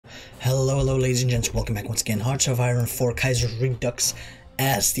Hello ladies and gents, welcome back once again. Hearts of Iron 4 Kaiserredux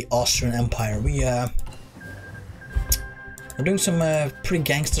as the Austrian Empire. We're doing some pretty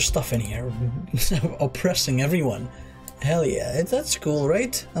gangster stuff in here, oppressing everyone. Hell yeah, that's cool,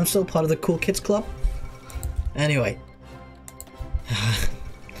 right? I'm still part of the cool kids club. Anyway,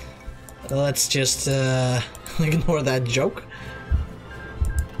 let's just ignore that joke.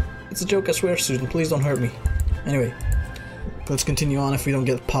 It's a joke, I swear, Susan. Please don't hurt me. Anyway, let's continue on if we don't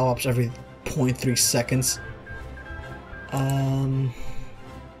get power-ups every 0.3 seconds.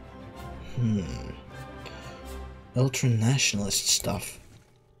 Ultra-nationalist stuff.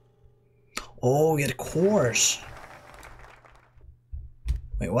 Oh, we had cores.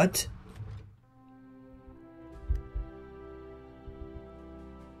 Wait, what?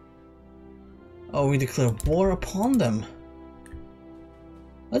 Oh, we declare war upon them.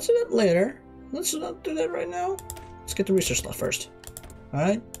 Let's do that later. Let's not do that right now. Let's get the research stuff first.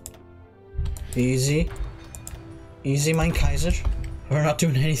 Alright? Easy. Easy, mein Kaiser. We're not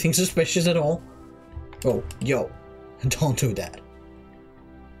doing anything suspicious at all. Oh, yo. Don't do that.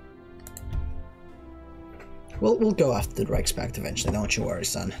 We'll go after the Reichspact eventually. Don't you worry,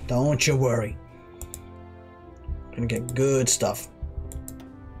 son. Don't you worry. We're gonna get good stuff.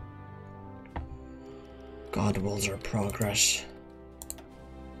 God wills our progress.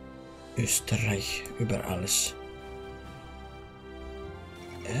 Österreich über alles.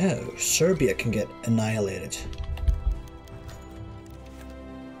 Oh, Serbia can get annihilated.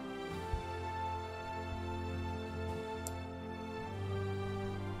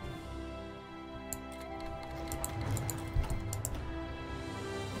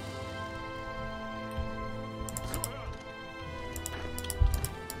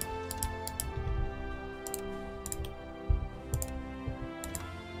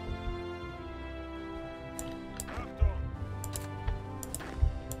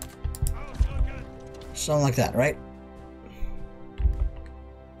 Something like that, right?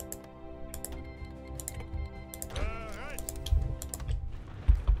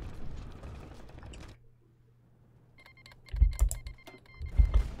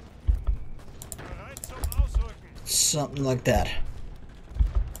 Something like that.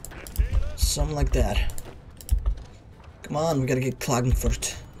 Something like that. Come on, we gotta get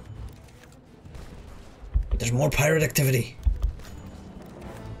Klagenfurt. But there's more pirate activity.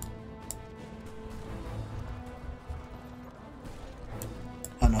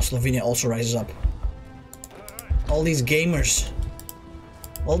 Slovenia also rises up. All these gamers.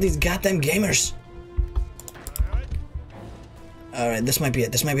 All these goddamn gamers. Alright, this might be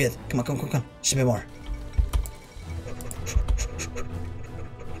it. This might be it. Come on, come on, come on. Just a bit more.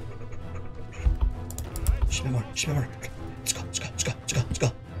 Just a bit more. Just a bit more. Let's go, let's go, let's go, let's go, let's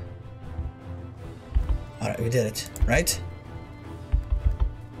go. Alright, we did it. Right?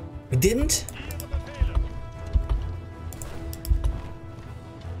 We didn't?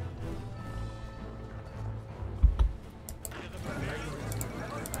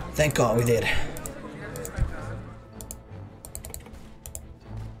 Thank God we did.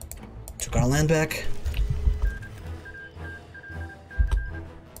 Took our land back.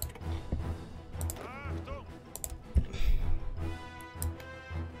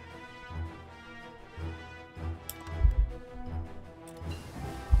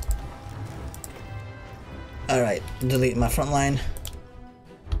 Alright, delete my front line.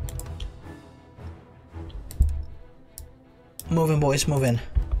 Move in, boys, move in.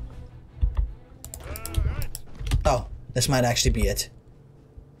 Oh, this might actually be it.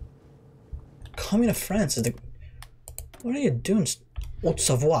 Commune of France is the... What are you doing? Haute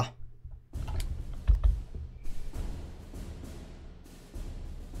Savoie.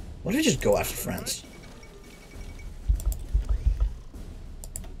 What did we just go after France?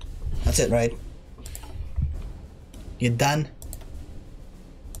 That's it, right? You done?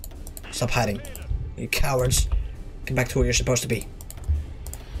 Stop hiding. You cowards. Get back to where you're supposed to be.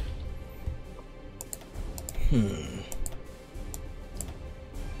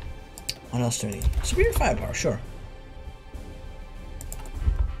 What else do we need? Superior firepower, sure.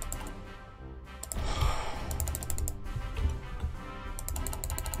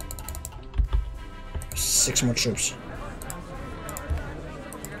 Six more troops.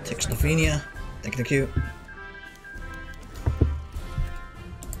 Take Slovenia. Thank you.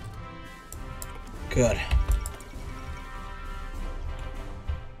 Good.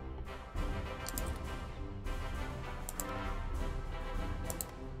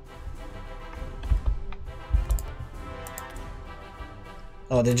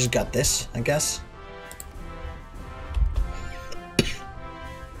 Oh, they just got this, I guess.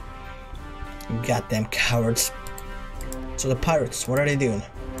 Goddamn cowards. So the pirates, what are they doing?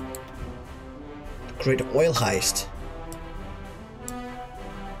 great oil heist.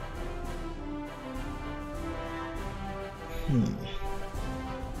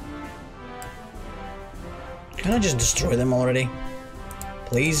 Can I just destroy them already?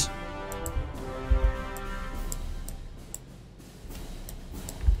 Please?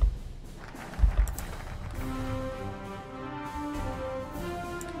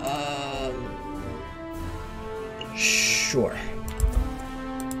 Sure.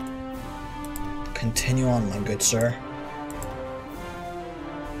 Continue on, my good sir.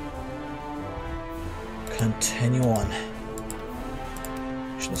 Continue on.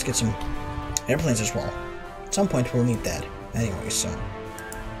 So let's get some airplanes as well. At some point we'll need that. Anyway, so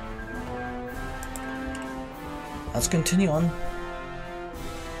let's continue on.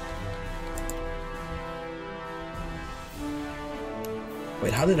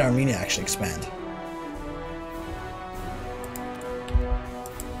 Wait, how did Armenia actually expand?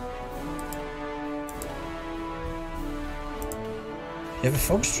 You have a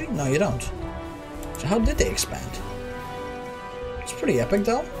focus tree? No, you don't. So how did they expand? It's pretty epic,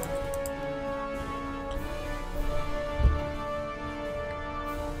 though.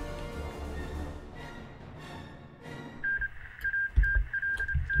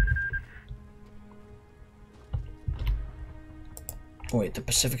 Wait, the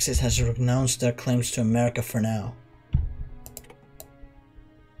Pacific States has renounced their claims to America for now.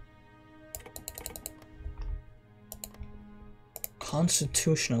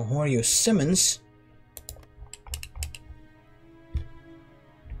 Constitutional. Who are you? Simmons?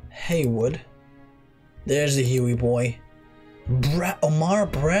 Haywood. There's the Huey boy. Omar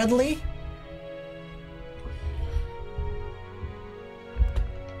Bradley?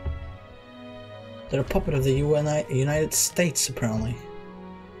 They're a puppet of the United States, apparently.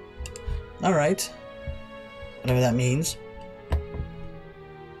 Alright. Whatever that means.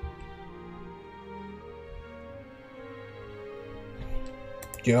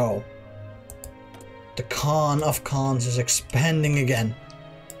 Yo. The Khan of Khans is expanding again.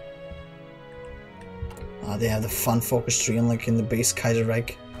 They have the fun focus tree unlike in the base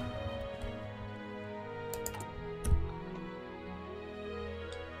Kaiserreich.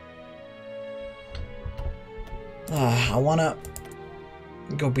 I wanna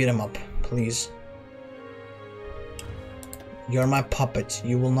go beat him up, please. You're my puppet.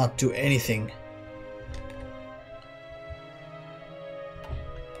 You will not do anything.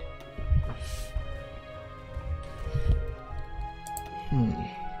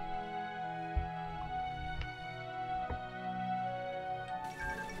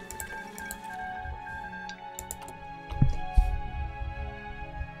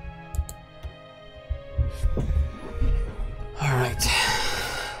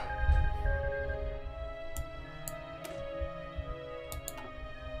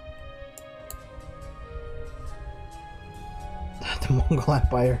 The Mongol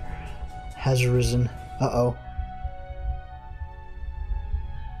Empire has risen. Uh-oh.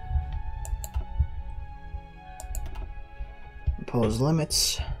 Impose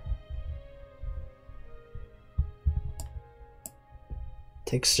limits.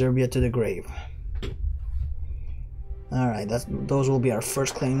 Take Serbia to the grave. Alright, those will be our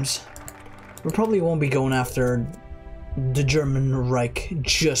first claims. We probably won't be going after the German Reich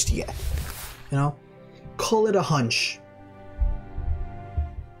just yet. You know? Call it a hunch.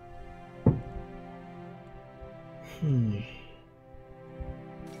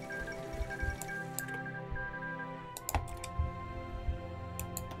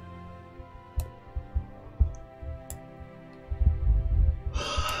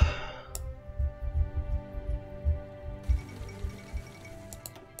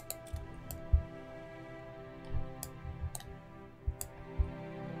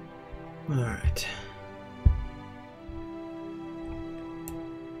 Alright.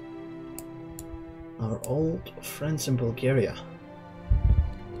 Our old friends in Bulgaria.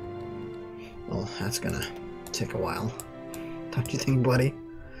 Well, that's gonna take a while. Don't you think, buddy?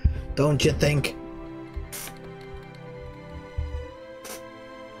 Don't you think?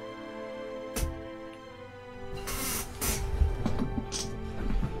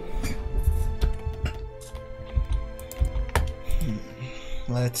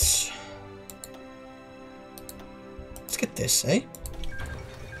 Let's get this, eh?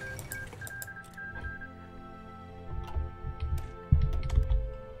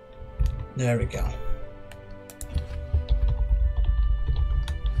 There we go.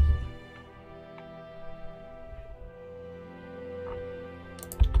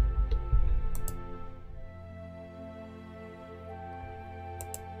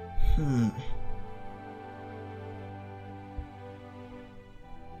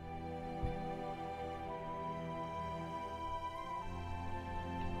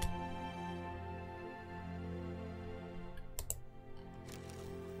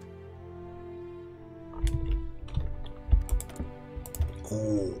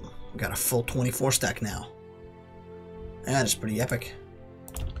 Oh, we got a full 24 stack now. That is pretty epic.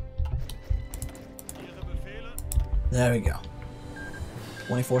 There we go.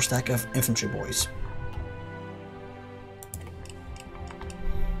 24 stack of infantry boys.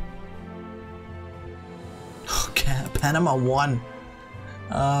 Okay, Panama won.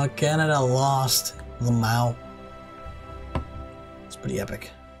 Canada lost. Lamau. It's pretty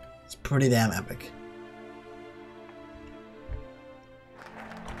epic. It's pretty damn epic.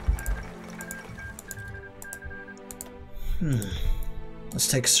 Let's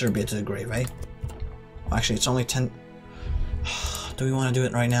take Serbia to the grave, eh? Well, actually, it's only 10... Do we want to do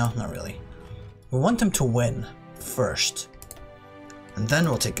it right now? Not really. We want them to win first. And then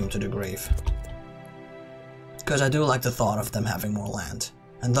we'll take them to the grave. Because I do like the thought of them having more land.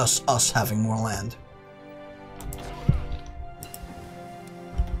 And thus, us having more land.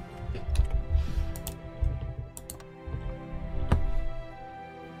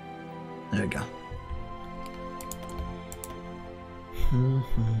 There we go.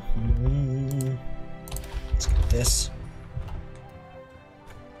 Let's get this.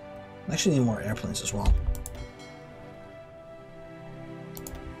 I actually need more airplanes as well.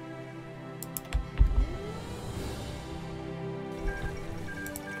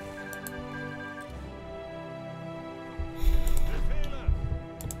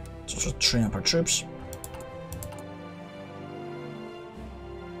 Let's also train up our troops.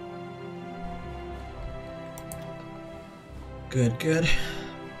 Good, good.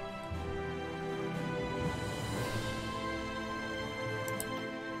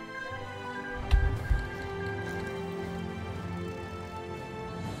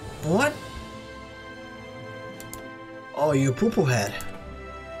 What? Oh, you poo-poo head.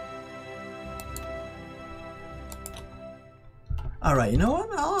 Alright, you know what?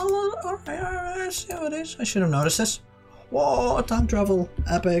 Alright, I see how it is. I should have noticed this. Whoa, time travel.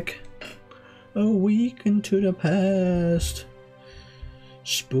 Epic. A week into the past.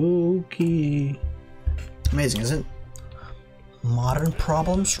 Spooky. Amazing, isn't it? Modern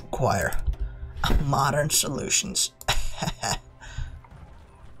problems require modern solutions.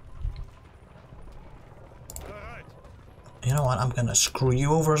 You know what? I'm gonna screw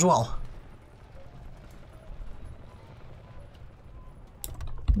you over as well.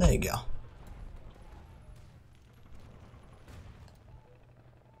 There you go.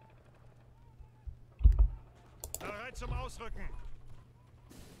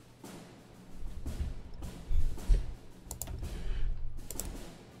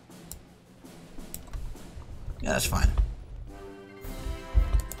 Yeah, that's fine.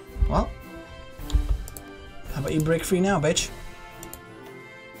 Well, how about you break free now, bitch?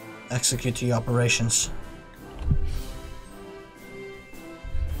 Execute your operations.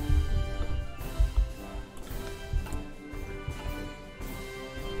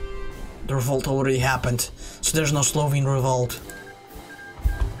 The revolt already happened, so there's no Slovene revolt.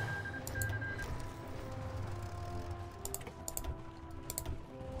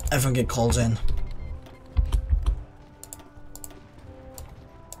 Everyone get calls in.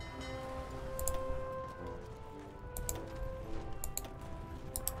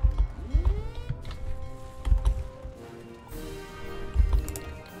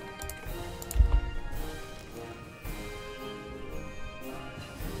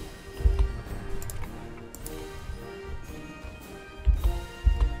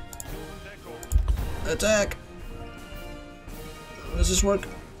 Attack! Does this work?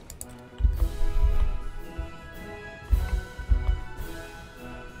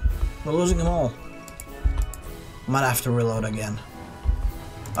 We're losing them all. Might have to reload again.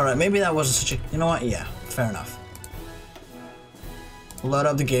 Alright, maybe that wasn't such a... You know what? Yeah, fair enough. Load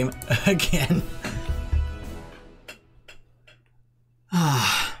up the game again.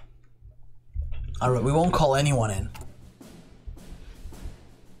 Alright, we won't call anyone in.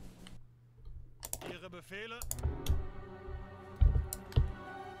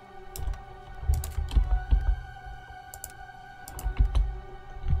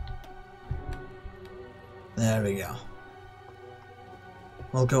 There we go.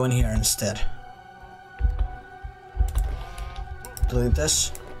 We'll go in here instead. Delete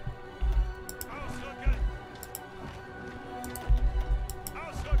this.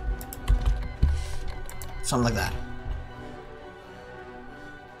 Something like that.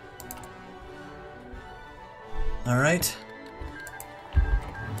 Alright.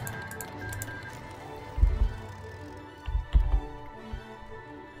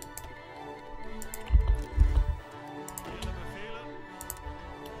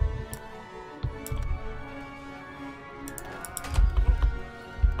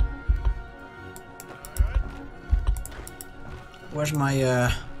 where's my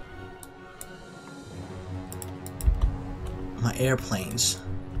my airplanes?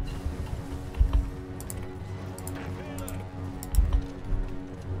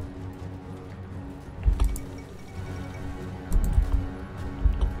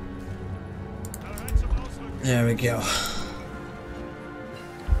 There we go.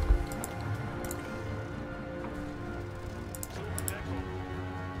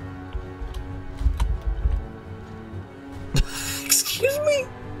 Excuse me?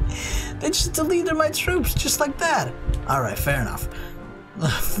 They just deleted my troops just like that. Alright, fair enough.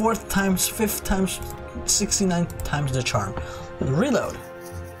 Fourth times, fifth times, 69 times the charm. Reload.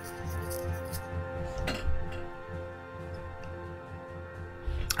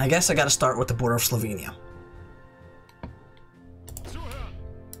 I guess I gotta start with the border of Slovenia.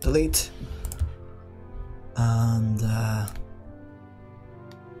 Delete. And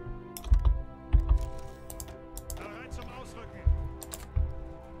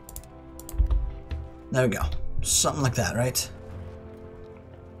there we go. Something like that, right?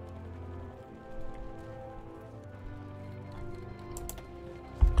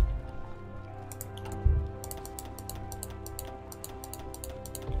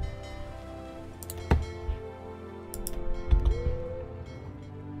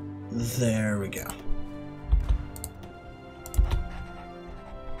 There we go.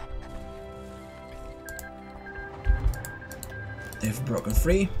 They've broken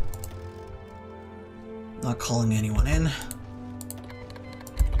free. Not calling anyone in.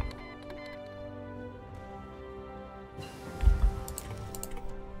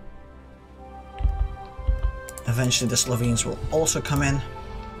 Eventually the Slovenes will also come in.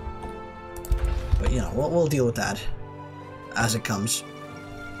 But you know, we'll deal with that as it comes.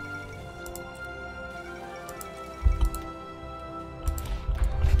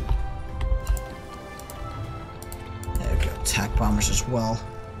 Attack bombers as well.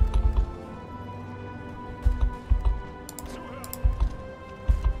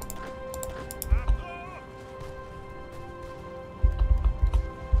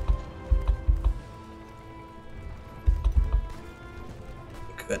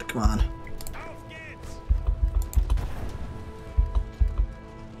 Good, come on.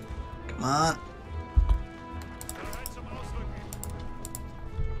 Come on.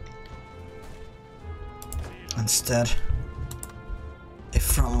 Instead, a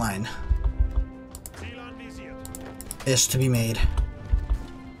front line is to be made.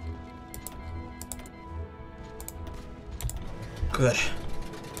 Good.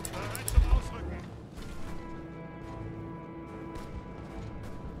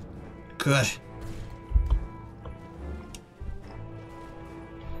 Good.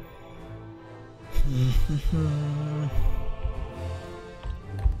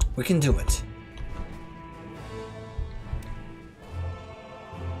 We can do it.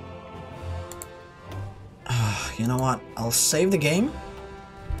 You know what? I'll save the game.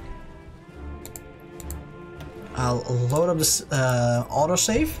 I'll load up this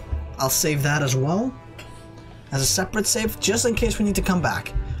autosave. I'll save that as well as a separate save, just in case we need to come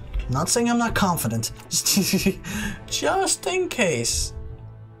back. Not saying I'm not confident, just in case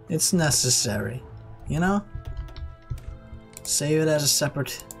it's necessary, you know? Save it as a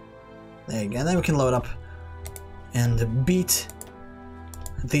separate. There you go. And then we can load up and beat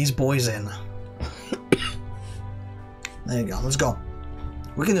these boys in. There you go. Let's go.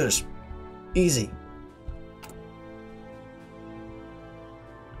 We can do this. Easy.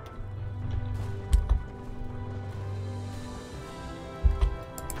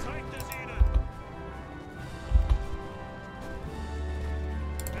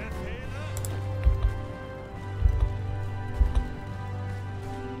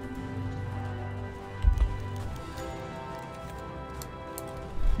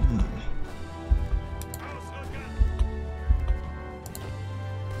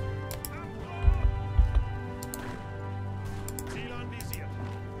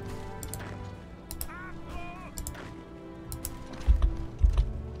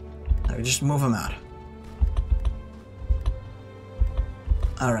 Just move him out.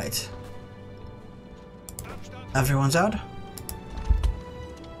 Alright. Everyone's out?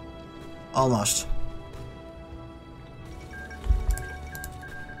 Almost.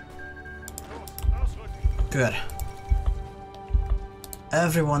 Good.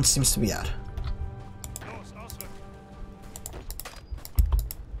 Everyone seems to be out.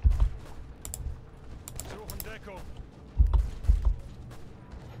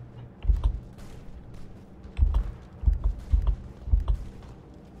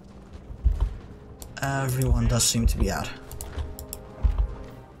 Everyone does seem to be out.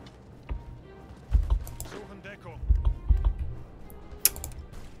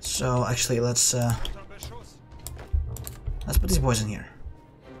 So actually, let's put these boys in here.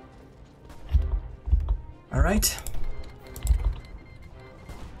 All right.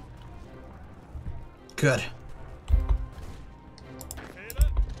 Good.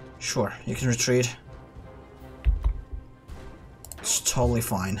 Sure, you can retreat. It's totally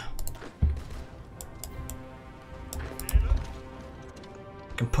fine.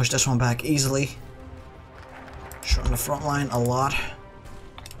 Can push this one back easily. Shorten the front line a lot.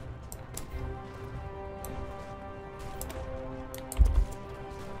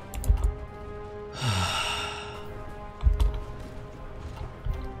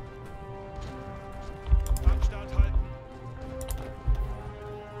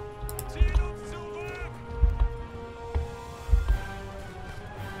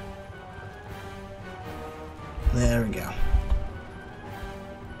 There we go.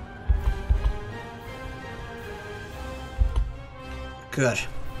 Good.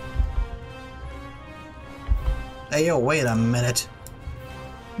 Hey, yo, wait a minute.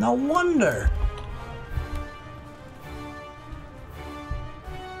 No wonder.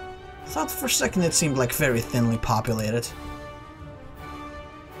 Thought for a second it seemed like very thinly populated.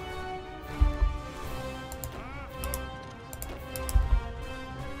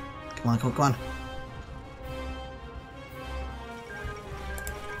 Come on, come on, come on.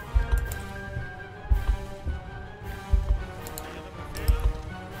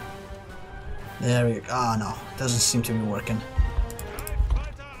 There we go. Oh no, doesn't seem to be working.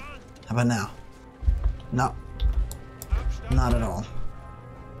 How about now? No. Not at all.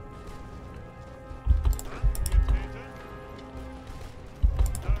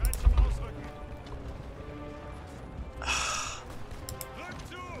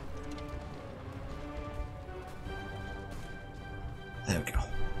 There we go.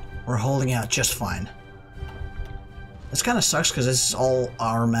 We're holding out just fine. This kind of sucks because this is all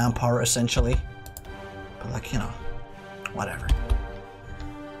our manpower essentially. But like, you know, whatever.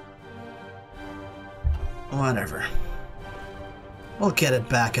 Whatever. We'll get it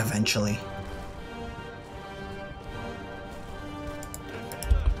back eventually.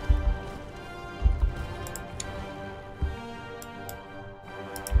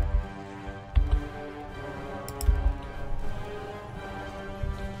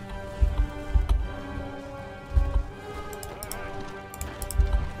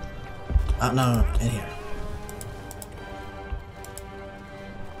 No, in here.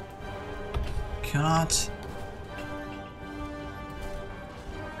 Cannot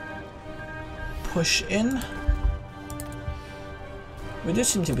push in. We do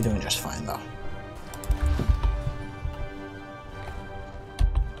seem to be doing just fine, though.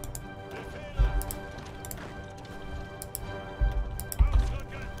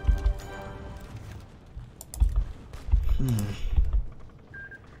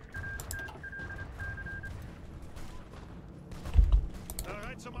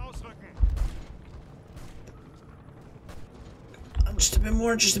 Just a bit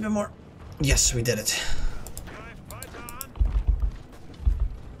more, just a bit more. Yes, we did it.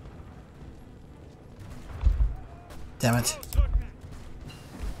 Damn it.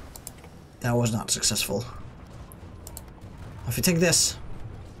 That was not successful. If you take this,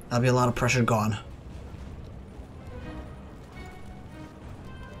 that'll be a lot of pressure gone.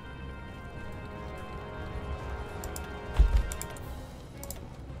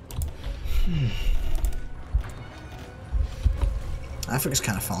 Africa's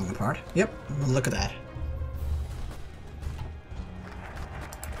kind of falling apart. Yep, look at that.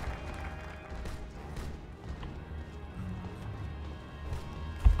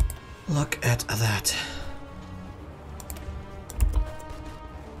 Look at that.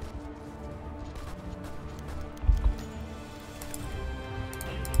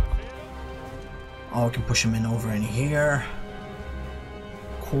 Oh, we can push him in over in here.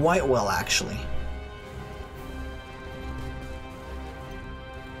 Quite well, actually.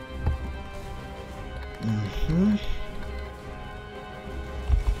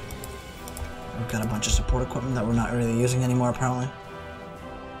 We've got a bunch of support equipment that we're not really using anymore, apparently.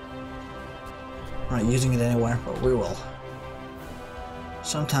 We're not using it anywhere, but we will.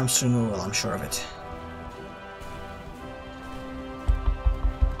 Sometime soon we will, I'm sure of it.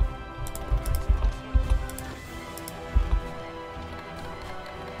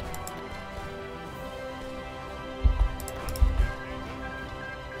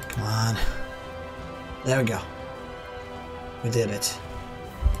 Come on. There we go. We did it.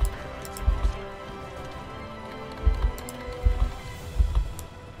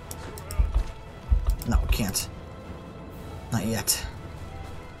 No, we can't. Not yet.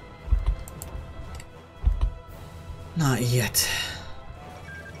 Not yet.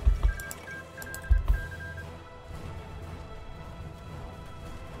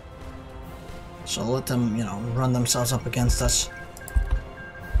 So let them, you know, run themselves up against us.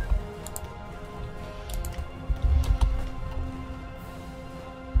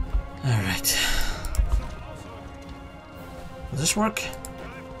 Alright. Does this work?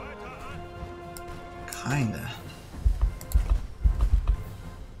 Kinda.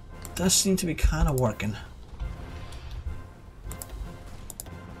 Does seem to be kinda working.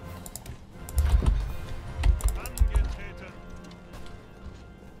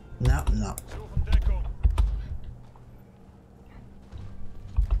 No, no.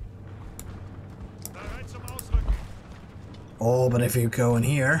 Oh, but if you go in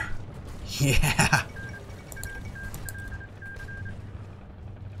here, yeah,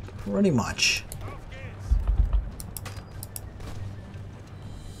 pretty much.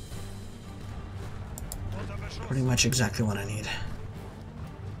 Pretty much exactly what I need.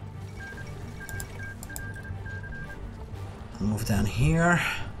 I'll move down here.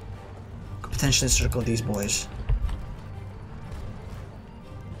 Could potentially circle these boys.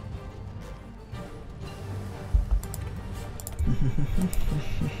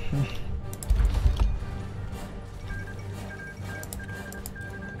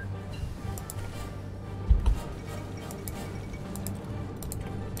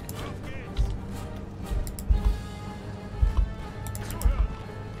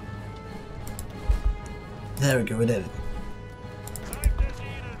 There we go, we did it.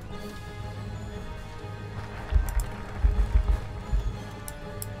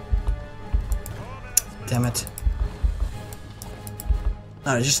 Damn it.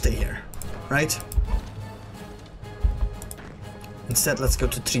 No, just stay here, right? Instead, let's go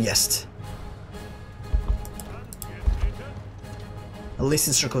to Trieste. At least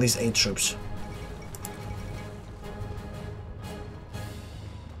encircle these 8 troops.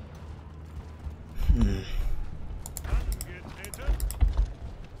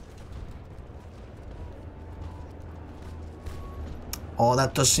 Oh,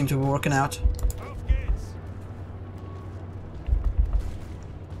 that does seem to be working out.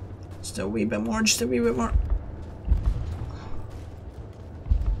 Just a wee bit more, just a wee bit more.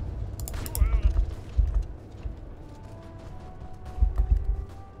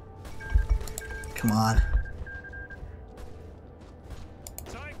 Come on.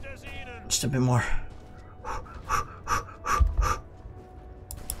 Just a bit more.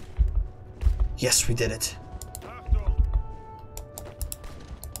 Yes, we did it.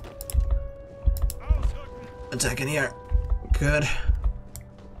 Attack in here. Good.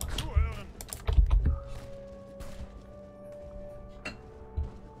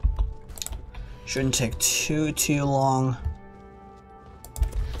 Shouldn't take too long.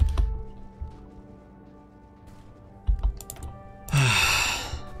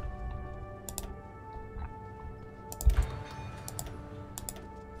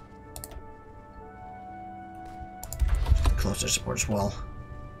 Close their support as well.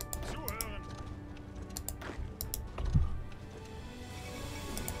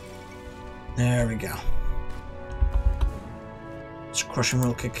 There we go. Let's crush him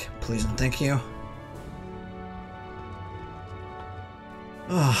real quick, please and thank you.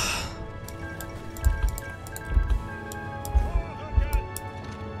 Oh.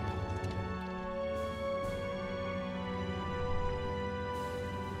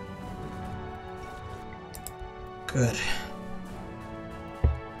 Good.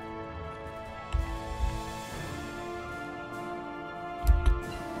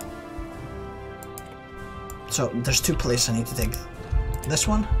 So there's 2 places I need to take. This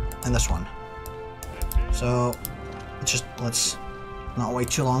one and this one. So let's not wait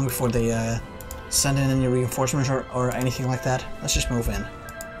too long before they send in any reinforcements or anything like that. Let's just move in.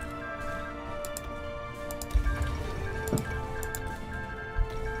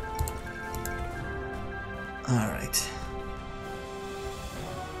 Alright.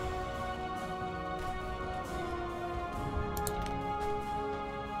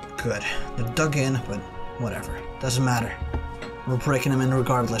 Good. They're dug in, but whatever. Doesn't matter. We're breaking them in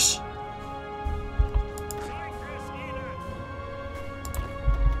regardless.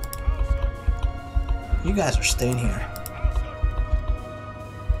 You guys are staying here.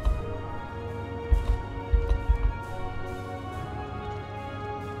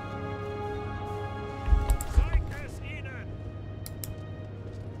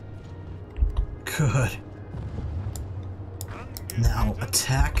 Good. Now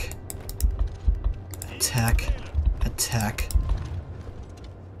attack. Attack. Attack.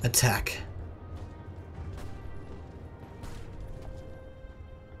 Attack.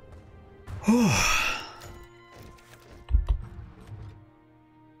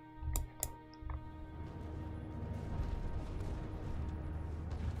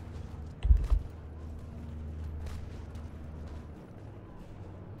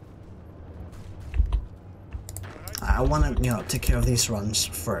 I want to, you know, take care of these runs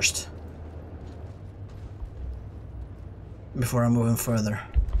first. Before I'm moving further.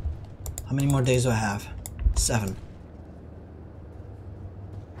 How many more days do I have? 7.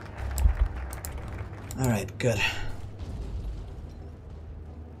 Alright, good.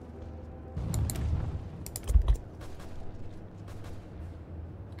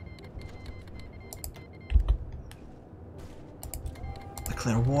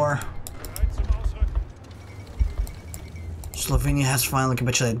 Declare war. Slovenia has finally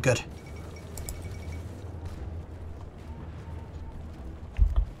capitulated. Good.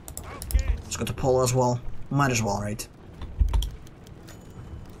 Let's go to Poland as well. Might as well, right?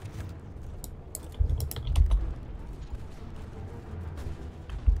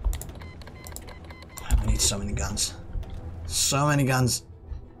 I need so many guns. So many guns.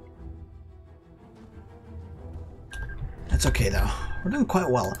 That's okay though. We're doing quite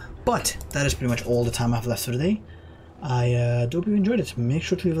well. But that is pretty much all the time I have left for today. I do hope you enjoyed it. Make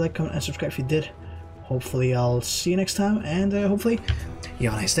sure to leave a like, comment, and subscribe if you did. Hopefully I'll see you next time, and hopefully you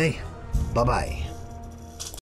have a nice day. Bye-bye.